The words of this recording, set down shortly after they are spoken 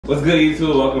What's good,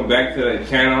 YouTube? Welcome back to the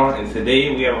channel, and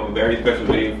today we have a very special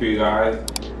video for you guys.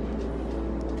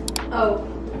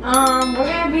 We're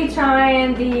gonna be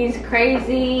trying these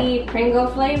crazy Pringle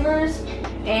flavors,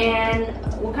 and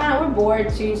we're bored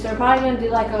too, so we're probably gonna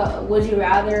do like a would you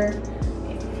rather.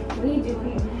 What are you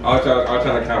doing? I'll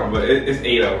try to count, but it's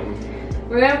 8 of them.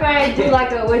 We're gonna probably do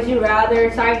like a would you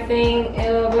rather type thing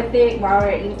with it while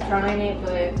we're each trying it,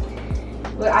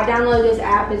 but I downloaded this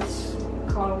app. It's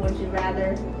called Would You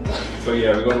Rather. So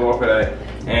yeah, we're gonna go off of that,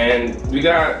 and we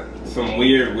got some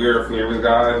weird flavors,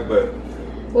 guys. But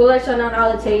we'll let y'all know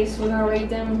how it tastes. We're gonna rate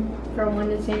them from 1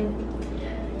 to 10,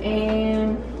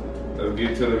 and let's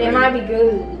get to the they might be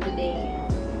good, but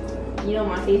you know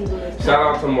my taste buds.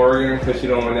 Shout out to Morgan because she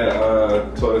the one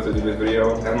that told us to do this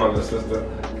video. That's my little sister.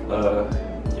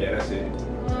 Yeah, that's it.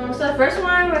 So the first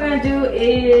one we're gonna do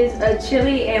is a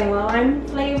chili and lime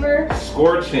flavor.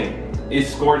 Scorching. It's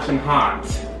scorching hot.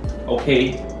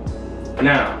 Okay.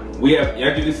 Now we have,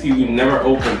 as you can see, we never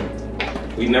opened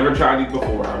them. We never tried these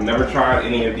before. I've never tried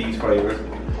any of these flavors.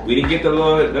 We didn't get the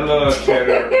little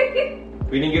cheddar.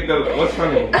 We didn't get the, what's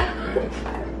funny?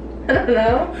 I don't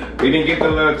know. We didn't get the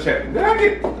little cheddar. Did I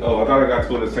get? Oh, I thought I got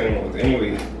two of the same ones.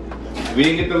 Anyways, we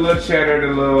didn't get the little cheddar,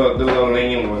 the little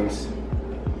lame ones,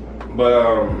 but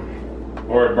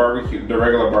or barbecue, the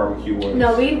regular barbecue ones.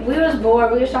 No, we was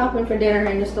bored. We were shopping for dinner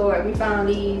in the store. We found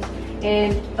these,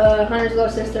 and Hunter's little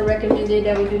sister recommended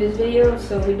that we do this video,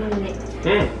 so we're doing it.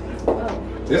 Oh.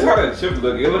 This is how the chips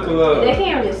look. It look a little. They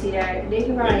can't really see that. They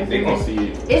can probably. They gonna see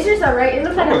it. It's just a it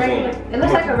looks like a regular. It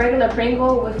looks like a regular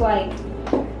Pringle with like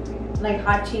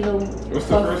hot Cheeto. What's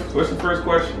the first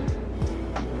question?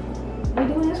 We're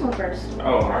doing this one first.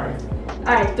 Oh, all right.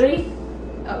 All right, 3.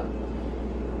 Oh.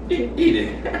 Eat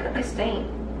it. It's stained.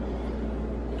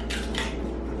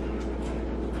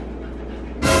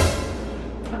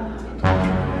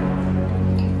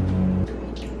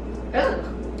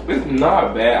 It's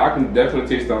not bad. I can definitely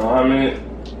taste the lime in it.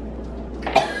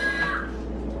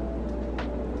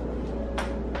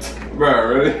 Bro,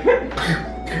 really?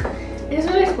 It's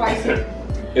really spicy.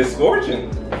 It's scorching.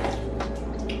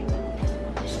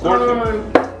 Scorching.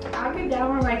 I'll give that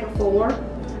one like a 4.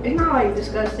 It's not like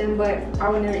disgusting, but I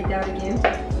would never eat that again.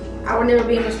 I would never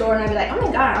be in the store and I'd be like, oh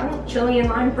my god, I want chili and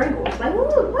lime Pringles. Like,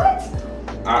 ooh, what?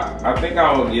 I think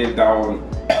I would get that one.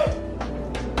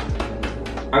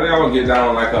 I think I would get that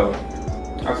one like a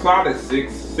solid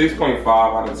 6.5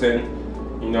 out of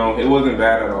 10. You know, it wasn't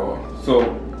bad at all.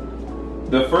 So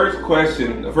the first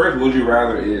would you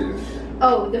rather is.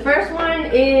 Oh, the first one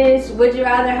is, would you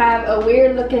rather have a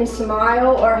weird looking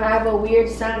smile or have a weird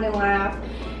sounding laugh?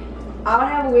 I would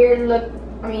have a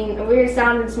weird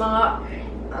sounding smile.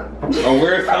 A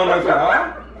weird sounding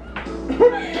laugh?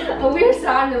 A weird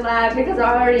sounding laugh, because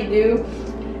I already do.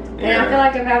 And I feel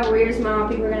like if I have a weird smile,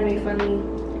 people are gonna make fun of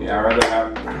me. Yeah, I'd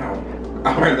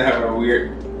rather have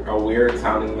a weird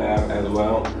sounding laugh as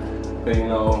well. But you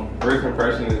know, first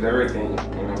impression is everything,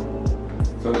 you know.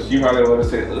 So she probably would have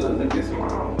said, "Ugh, look at this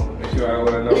smile." She probably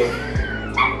would have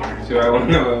known. She probably would have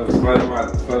known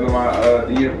sliding my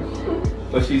DM.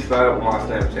 But she started with my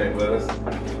Snapchat, but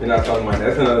we're not talking about that.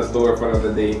 That's another story for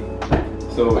another day.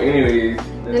 So anyways.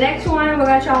 The next one we're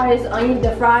gonna try is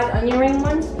the fried onion ring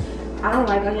ones. I don't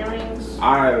like onion rings.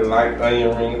 I like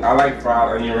onion rings. I like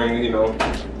fried onion rings, you know.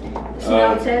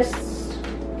 Smell tests.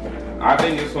 I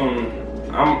think this one,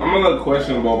 I'm a little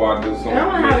questionable about this one. I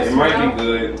don't know how it might be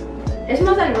good. It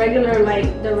smells like regular,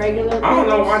 like the regular. I don't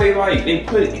know why they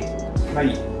put it,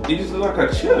 like, it just looks like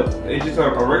a chip. It's just a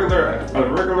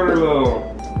regular little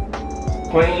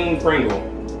plain Pringle.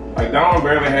 Like that one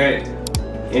barely had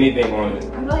anything on it. I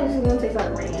feel like this is gonna taste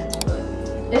like ranch, but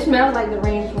it smells like the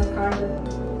ranch one kind of.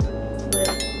 But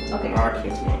okay. I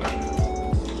can't smell that.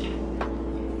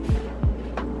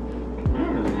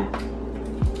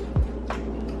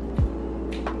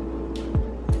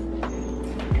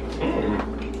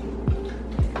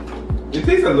 It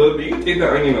tastes a little bit. You can taste the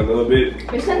onion a little bit. It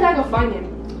tastes like a Funyun.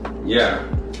 Yeah,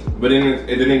 but then it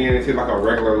tastes like a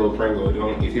regular little Pringle. It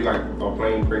tastes like a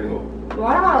plain Pringle.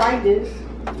 Why do I like this?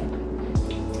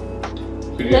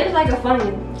 It tastes like a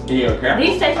Funyun. Yeah, okay.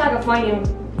 These taste like a Funyun.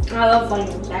 I love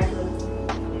Funyuns actually.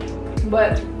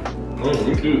 But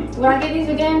me too. Will I get these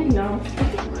again? No.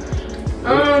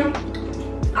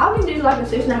 I'll give these like a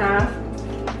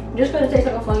 6.5. Just because it tastes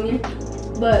like a Funyun.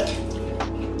 But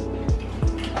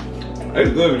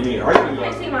it's good to me. I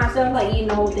can't see myself like eating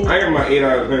the whole thing. I give my 8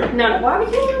 out of 10. No, the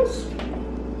barbecues.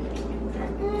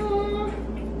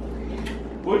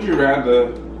 Would you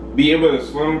rather be able to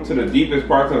swim to the deepest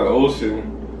parts of the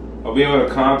ocean or be able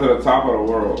to climb to the top of the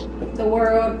world? The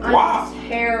world. Wow. I'm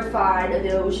terrified of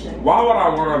the ocean. Why would I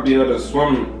want to be able to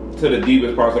swim to the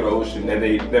deepest parts of the ocean that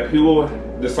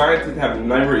the scientists have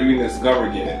never even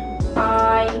discovered yet?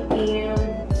 I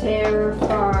am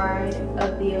terrified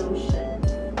of the ocean.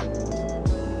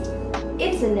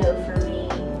 It's a no for me.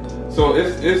 So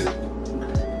it's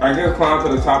I guess climb to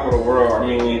the top of the world. I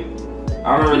mean,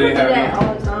 I don't really have that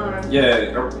all the time. Yeah.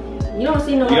 You don't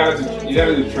see no. You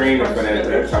gotta do training for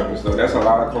that type of stuff. That's a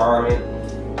lot of climbing.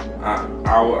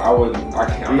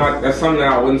 I'm not. That's something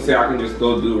that I wouldn't say I can just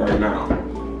go do right now.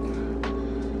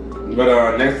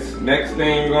 But next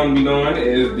thing we're gonna be doing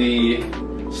is the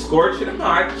scorching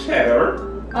hot cheddar.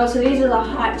 Oh, so these are the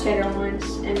hot cheddar ones,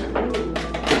 and I'm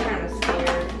kind of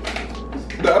scared.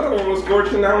 The other one was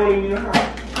scorching. That one even hot.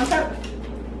 Okay.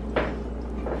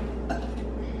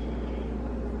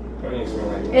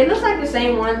 It looks like the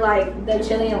same one, like the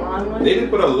chili and lime one. They just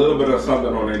put a little bit of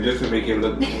something on it just to make it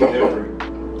look different.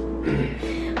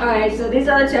 Alright, so these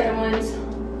are the cheddar ones.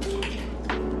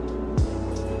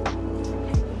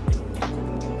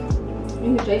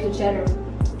 You can taste the cheddar.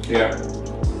 Yeah.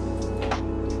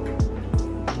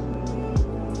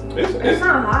 It's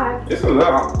not hot. It's a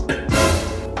lot.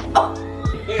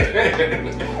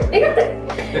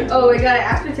 Oh, it got an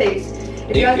aftertaste.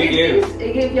 If y'all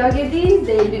get these,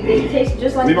 they taste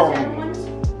just like the cheddar ones,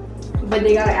 but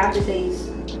they got an aftertaste.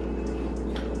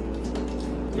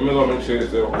 Let me go make sure it's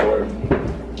still hard.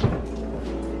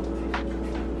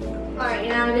 Alright,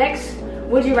 now next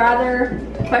would you rather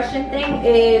question thing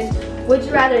is, would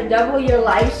you rather double your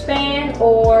lifespan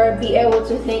or be able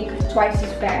to think twice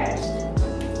as fast?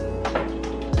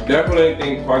 Definitely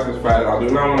think twice as fast. I do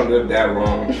not want to live that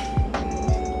long.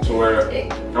 To where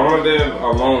I want to live a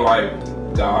long life,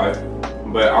 die,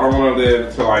 but I don't want to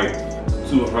live to like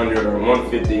 200 or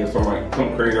 150 or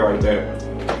something crazy like that.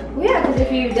 Well, yeah, because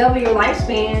if you double your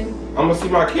lifespan, I'm gonna see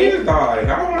my kids die. I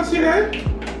don't want to see that.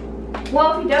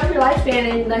 Well, if you double your lifespan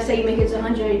and let's say you make it to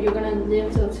 100, you're gonna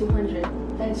live till 200.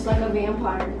 That's like a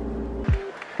vampire.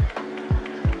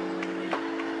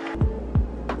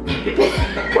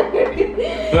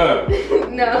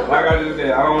 No. Like I just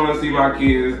said, I don't want to see my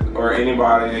kids or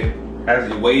anybody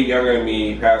that's way younger than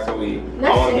me pass away. I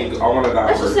want to die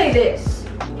Let's first. just say this.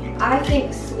 I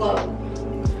think slow.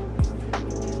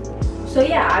 So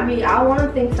yeah, I want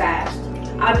to think fast.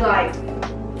 I'd be like,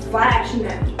 flashing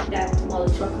that mother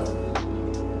trucker.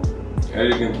 As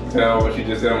you can tell, what she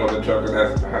just said on the trucker,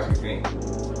 that's how she thinks.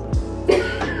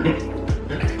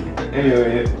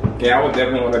 Anyway, yeah, I would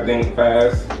definitely want to think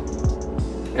fast.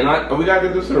 And we got to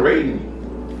do some rating.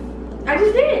 I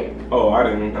just did. Oh, I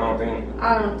didn't. I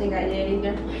don't think I did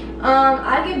either.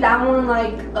 I give that one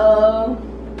like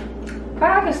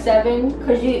probably like a 7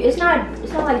 because it's not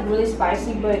like really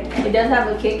spicy, but it does have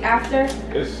a kick after.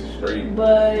 It's straight.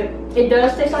 But it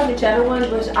does taste like the cheddar one,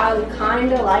 which I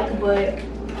kind of like, but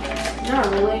not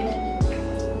really.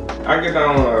 I give that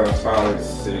one a solid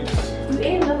 6. You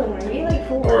ate another one. You ate like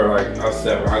 4. Or like a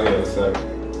 7. I give it a 7.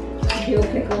 Dill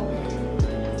pickle.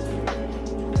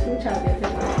 We'll try dill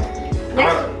pickle.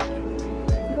 Next.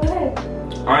 Go ahead.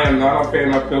 I am not a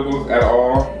fan of pickles at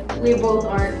all. We both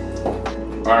aren't.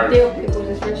 Dill pickles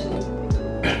especially.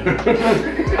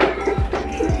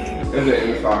 It's an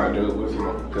inside joke with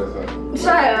some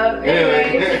Shut up.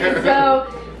 Anyway, so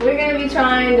we're gonna be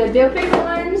trying the dill pickle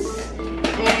ones,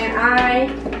 and I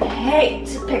hate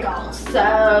pickles.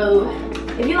 So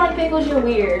if you like pickles, you're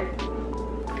weird.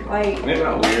 Like they're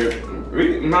not weird.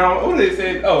 No, what they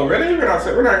said? Oh, really? We're not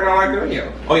gonna like the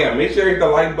video. Oh yeah, make sure you hit the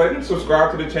like button,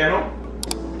 subscribe to the channel.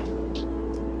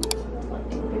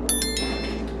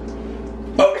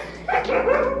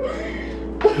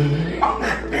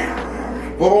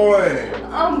 Boy,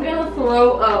 I'm gonna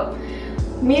throw up.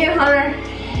 Me and Hunter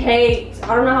hate,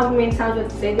 I don't know how many times we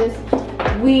have to say this,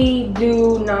 we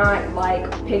do not like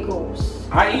pickles.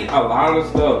 I eat a lot of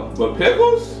stuff, but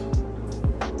pickles?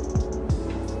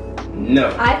 No.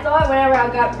 I thought whenever I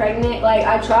got pregnant, like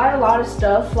I tried a lot of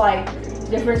stuff, like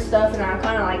different stuff, and I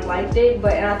kind of like liked it,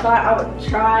 and I thought I would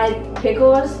try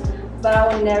pickles, but I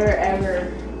would never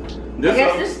ever. I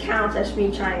guess this counts as me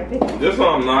trying a pickle. This one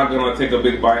I'm not gonna take a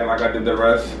big bite like I did the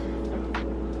rest.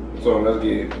 So let's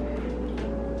get it.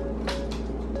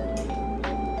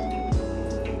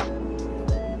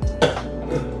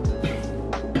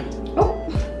 Oh.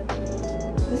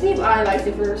 Let's see if I liked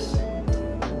it first.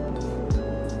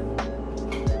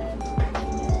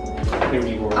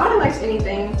 I don't like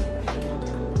anything.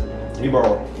 You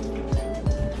borrow.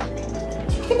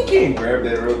 You can't grab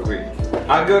that real quick.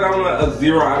 I go down a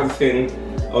 0 out of 10.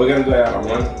 Oh, we're gonna go out on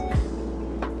 1.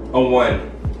 A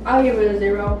 1. I'll give it a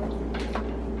 0.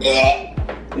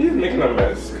 He's making a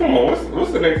mess. Come on,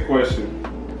 what's the next question?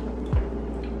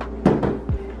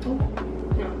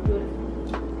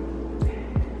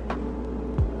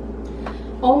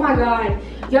 Oh my god.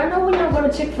 Y'all know when y'all go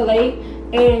to Chick-fil-A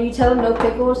and you tell them no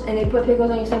pickles and they put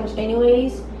pickles on your sandwich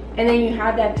anyways, and then you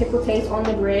have that pickle taste on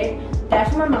the bread?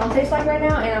 That's what my mouth tastes like right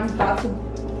now, and I'm about to...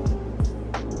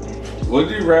 Would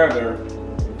you rather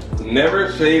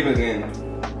never shave again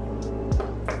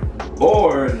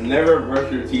or never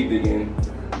brush your teeth again?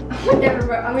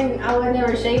 I would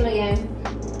never shave again.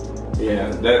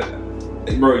 Yeah,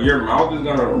 bro, your mouth is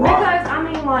gonna rot. Because, I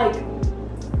mean, like,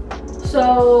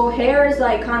 so hair is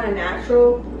like kind of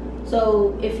natural.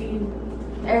 So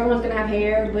everyone's gonna have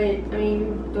hair, but I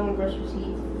mean, don't brush your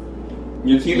teeth.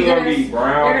 Your teeth are gonna be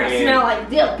brown. They're gonna smell like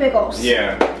dill pickles.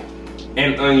 Yeah,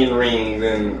 and onion rings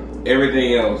and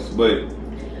everything else. But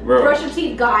bro, brush your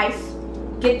teeth, guys.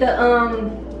 Get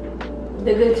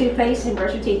the good toothpaste and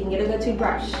brush your teeth and get a good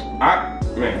toothbrush. I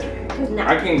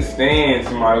can't stand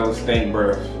somebody with stink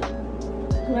breath.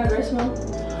 My breath smell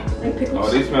like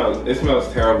pickles. Oh, it smells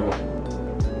terrible.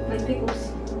 Like pickles.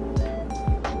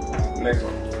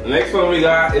 Next one we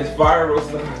got is fire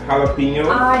roasted jalapenos.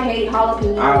 I hate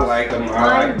jalapenos. I like them. I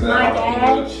like the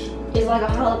jalapenos. Is like a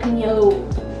jalapeno.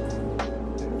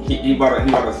 He about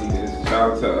to see this.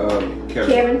 Shout out to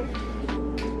Kevin.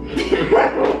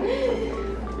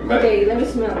 Okay, let me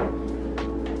smell.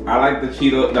 I like the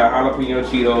jalapeno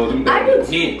Cheetos. I do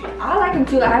too. I like them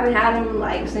too. I haven't had them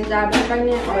like since I've been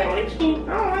pregnant. I don't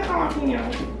like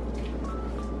jalapenos.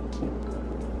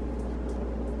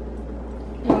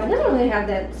 No, it doesn't really have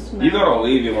that smell. These are the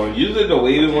wavy ones. Usually the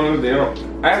wavy ones, they don't.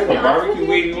 I had the barbecue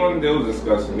wavy ones, they was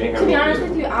disgusting. To be honest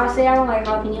with you, I'll say I don't like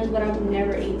jalapenos, but I've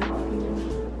never eaten jalapenos.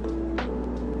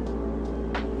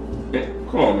 Yeah,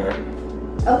 come on, man.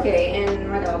 Okay, and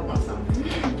my dog wants some.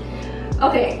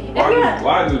 Okay.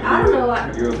 Why do I don't know why.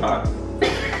 It was hot.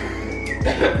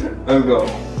 Let's go.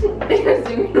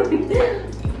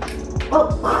 Oh.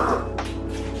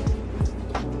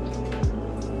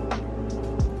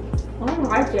 I don't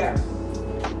like that.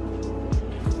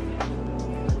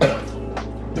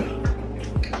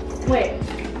 Wait.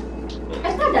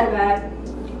 It's not that bad.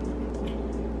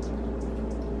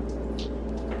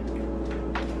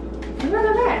 It's not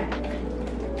that bad.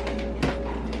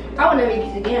 I would never eat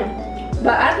these again.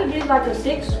 But I could use like a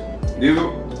 6. They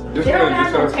don't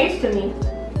have no taste to me.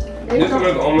 This one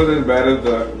is almost as bad as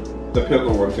the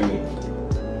pickle one to me.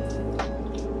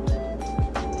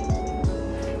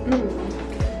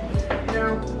 No.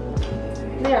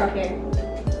 They're okay.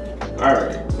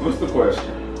 Alright, what's the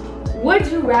question? Would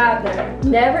you rather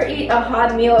never eat a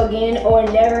hot meal again or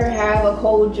never have a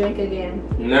cold drink again?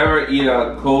 Never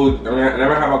have a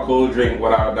cold drink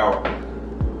without a doubt.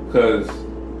 Cause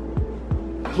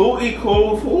who eat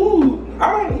cold food?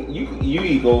 You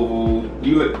eat cold food.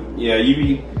 You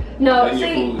be letting your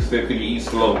food sit because you eat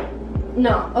slow.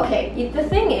 No, okay. The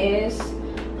thing is,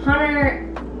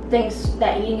 Hunter thinks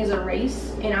that eating is a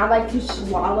race, and I like to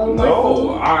swallow my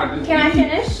food. Can I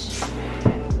finish?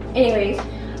 Anyways,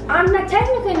 I'm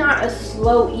technically not a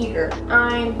slow eater.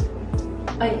 I'm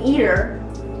an eater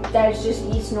that just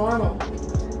eats normal.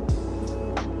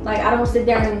 Like, I don't sit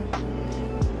there and...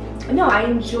 No, I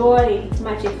enjoy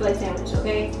my Chick-fil-A sandwich,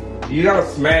 okay? You gotta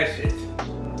smash it.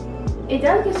 It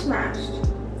does get smashed.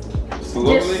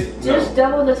 Slowly? Just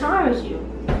double the time as you.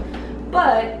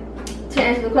 But, to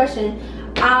answer the question,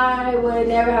 I would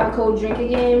never have a cold drink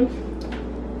again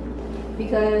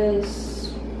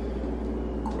because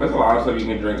there's a lot of stuff you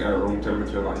can drink at room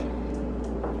temperature, like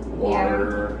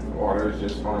water. Yeah. Water is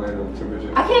just fine at room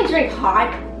temperature. I can't drink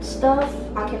hot stuff.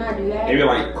 I cannot do that. Maybe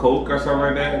like Coke or something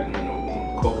like that.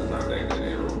 No, Coke is not that good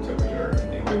at room temperature or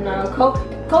anything like that.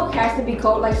 Coke has to be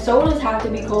cold. Like sodas have to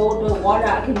be cold, but water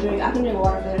I can drink. I can drink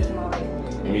water for the rest of my life.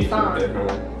 Me fine too,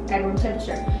 at room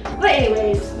temperature. But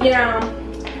anyways, you know.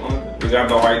 We got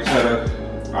the white cheddar.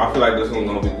 I feel like this one's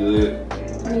gonna be good.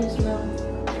 I need to smell.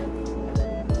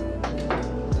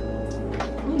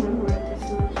 I don't remember what this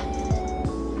smells.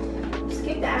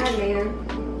 Skip the ad, man.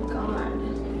 God.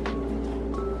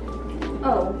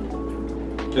 Oh.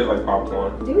 Just like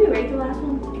popcorn. Did we rate the last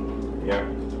one? Yeah.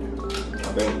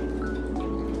 I think.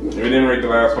 If we didn't rate the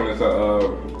last one, it's a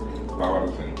 5 out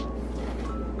of 10.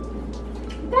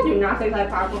 That do not taste like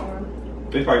popcorn.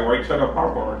 Tastes like white cheddar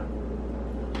popcorn.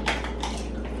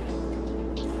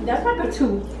 That's like a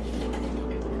 2.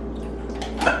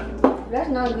 That's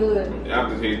not good. The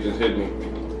aftertaste just hit me.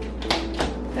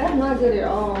 That's not good at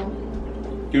all.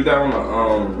 Give that one a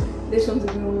This one's a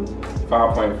good one.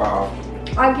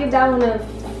 5.5. I give that one a,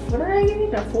 what did I give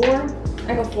it? A 4?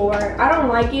 Like a 4. I don't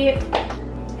like it.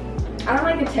 I don't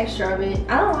like the texture of it.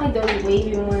 I don't like those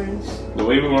wavy ones. The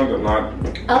wavy ones are not.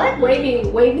 I like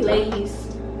wavy Lay's.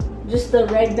 Just the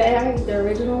red bag, the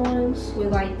original ones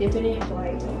with like dipping it.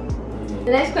 Like.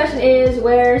 The next question is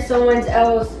wear someone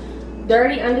else's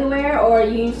dirty underwear or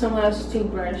use someone else's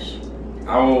toothbrush.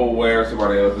 I will wear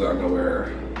somebody else's underwear.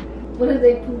 What if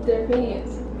they poop their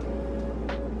pants?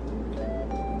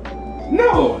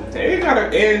 No, it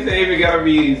ain't even gotta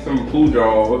be some poo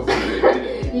draws.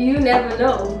 You never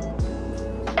know.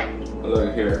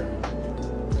 Look here.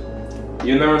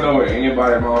 You never know where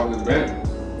anybody's mouth has been.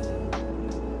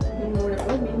 You know what it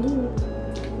would be.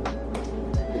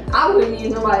 I wouldn't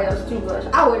use nobody else's toothbrush.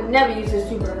 I would never use his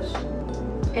toothbrush.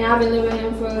 And I've been living with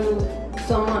him for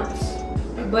some months.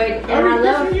 But and I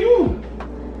love you.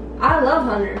 I love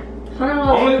Hunter. Hunter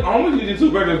loves I almost used your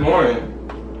toothbrush this morning.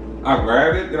 I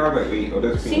grabbed it and I was like, wait, oh,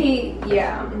 this pink. See,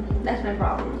 yeah, that's my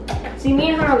problem. See, me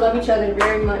and Hunter love each other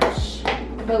very much,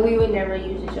 but we would never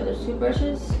use each other's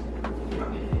toothbrushes.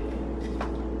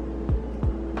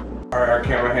 Alright, our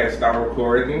camera has stopped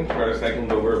recording for a second,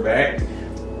 but we're back.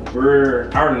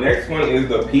 Our next one is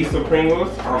the pizza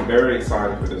Pringles. I'm very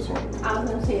excited for this one. I was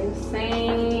gonna say the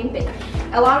same thing.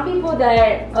 A lot of people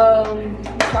that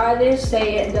try this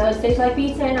say it does taste like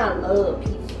pizza, and I love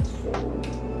pizza. So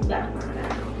that's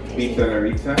Pizza and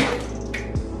Rita.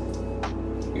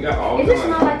 You got all. It just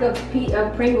smells like a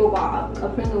Pringle box, a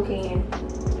Pringle can.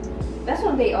 That's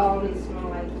what they always smell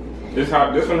like. This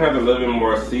one has a little bit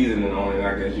more seasoning on it,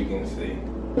 I guess you can see.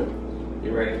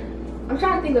 You ready? I'm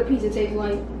trying to think what pizza tastes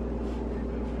like.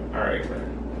 All right, man.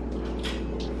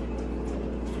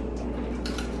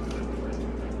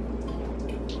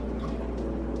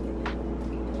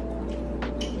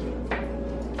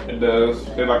 It does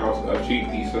feel like a cheap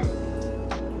pizza.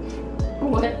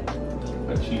 What? A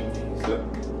cheap pizza.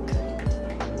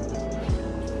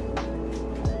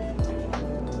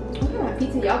 What kind of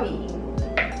pizza y'all be eating?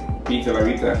 Pizza la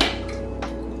Rita.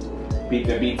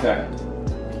 Pizza.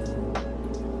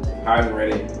 I'm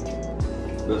ready.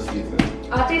 Let's see this.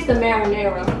 I taste the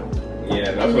marinara.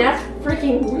 Yeah, that's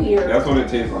freaking weird. That's what it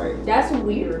tastes like. That's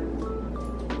weird.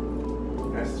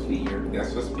 That's weird.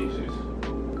 That's suspicious.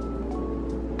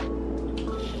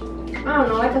 I don't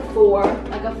know, like a 4,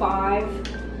 like a 5.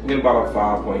 Get about a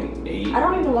 5.8. I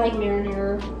don't even like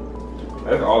marinara.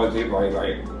 That's all it tastes like.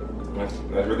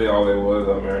 That's really all it was,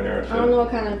 marinara. I don't know what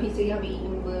kind of pizza y'all be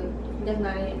eating, but that's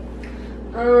not it.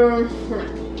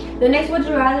 The next would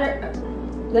you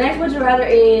rather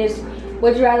is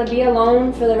would you rather be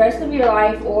alone for the rest of your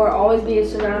life or always be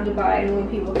surrounded by annoying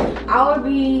people? I would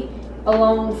be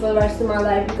alone for the rest of my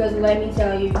life because let me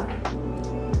tell you.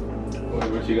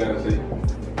 What you gotta say?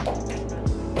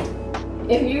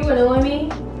 If you annoy me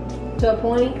to a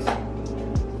point,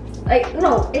 like,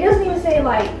 no, it doesn't even say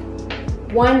like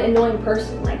one annoying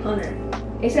person like Hunter.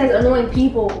 It says annoying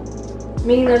people,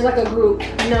 meaning there's like a group.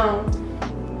 No,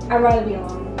 I'd rather be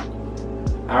alone.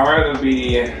 I'd rather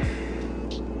be.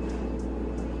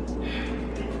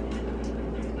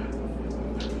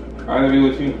 I'd rather be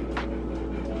with you.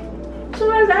 So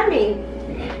what does that mean?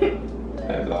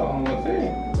 That's all I'm gonna say.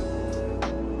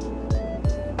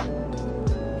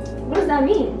 What does that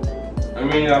mean? I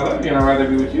mean, I love you and I'd rather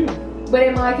be with you. But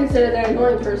am I considered an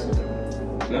annoying person?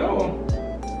 No.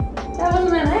 That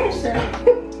wasn't an answer.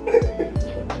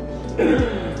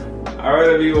 I'd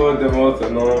rather be with the most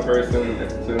annoying person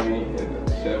to me,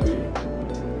 Shelby.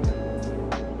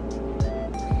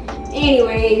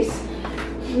 Anyways,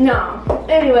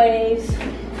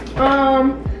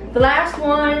 the last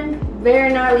one,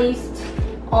 very not least,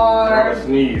 are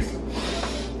Sneeze.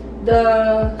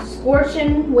 the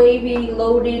scorching, wavy,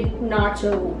 loaded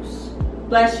nachos.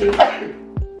 Bless you.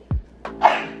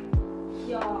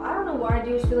 Y'all, I don't know why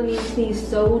dudes feeling me to sneeze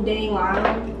so dang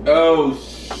loud. Oh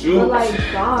shoot. But like,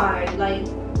 why? Like,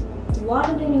 why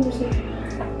do they need to sneeze?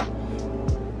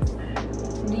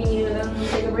 Do you need to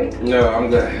take a break? No, I'm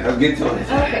good. Let's get to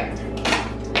it. Okay.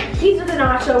 These are the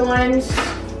nacho ones.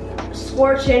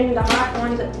 Scorching, the hot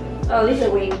ones. Oh, these are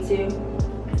wavy too.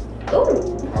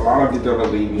 Ooh. A lot of people are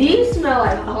leaving. These smell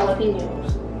like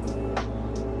jalapenos.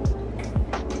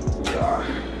 Yeah.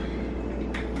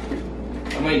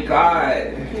 Oh my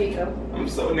god. Here you go. I'm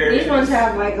so nervous. These ones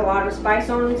have like a lot of spice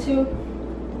on them too.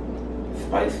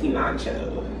 Spicy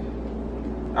nacho.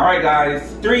 Alright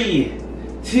guys, 3,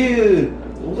 2,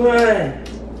 1.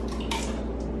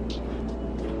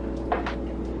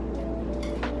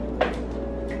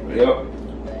 Yep.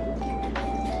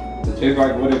 It tastes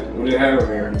like what it had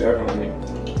over here, definitely.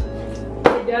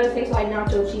 It does taste like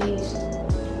nacho cheese.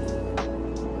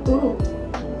 Ooh.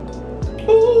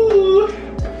 Ooh.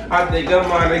 I think I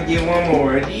might get one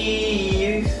more of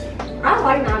these. I don't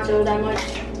like nachos that much,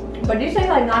 but these taste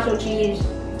like nacho cheese.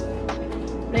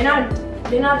 They're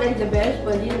not like the best,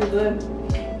 but these are good.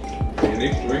 Yeah,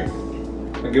 these 3.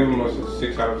 I give them a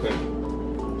 6 out of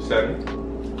 10. 7.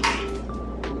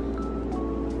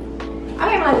 I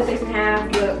gave them like a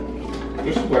 6.5, but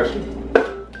Just a question.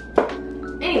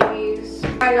 anyways.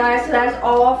 Alright guys, so that's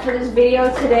all for this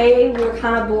video today. We were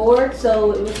kind of bored,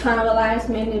 so it was kind of a last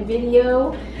minute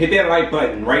video. Hit that like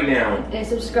button right now. And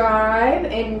subscribe,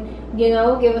 and you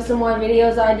know, give us some more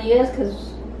videos ideas, because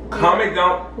Comment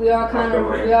down.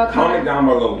 Comment down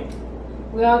below.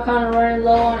 We are kind of running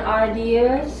low on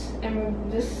ideas, and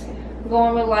just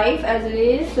going with life as it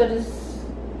is. So just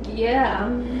yeah,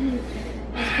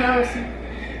 just kind of.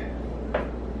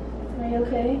 Are you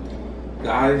okay?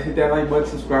 Guys, hit that like button,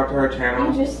 subscribe to our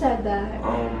channel. You just said that.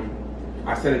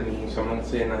 I said it mean, so I'm gonna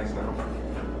say it nice now.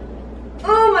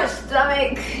 Oh, my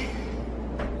stomach.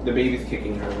 The baby's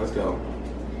kicking her. Let's go.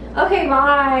 Okay,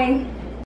 bye.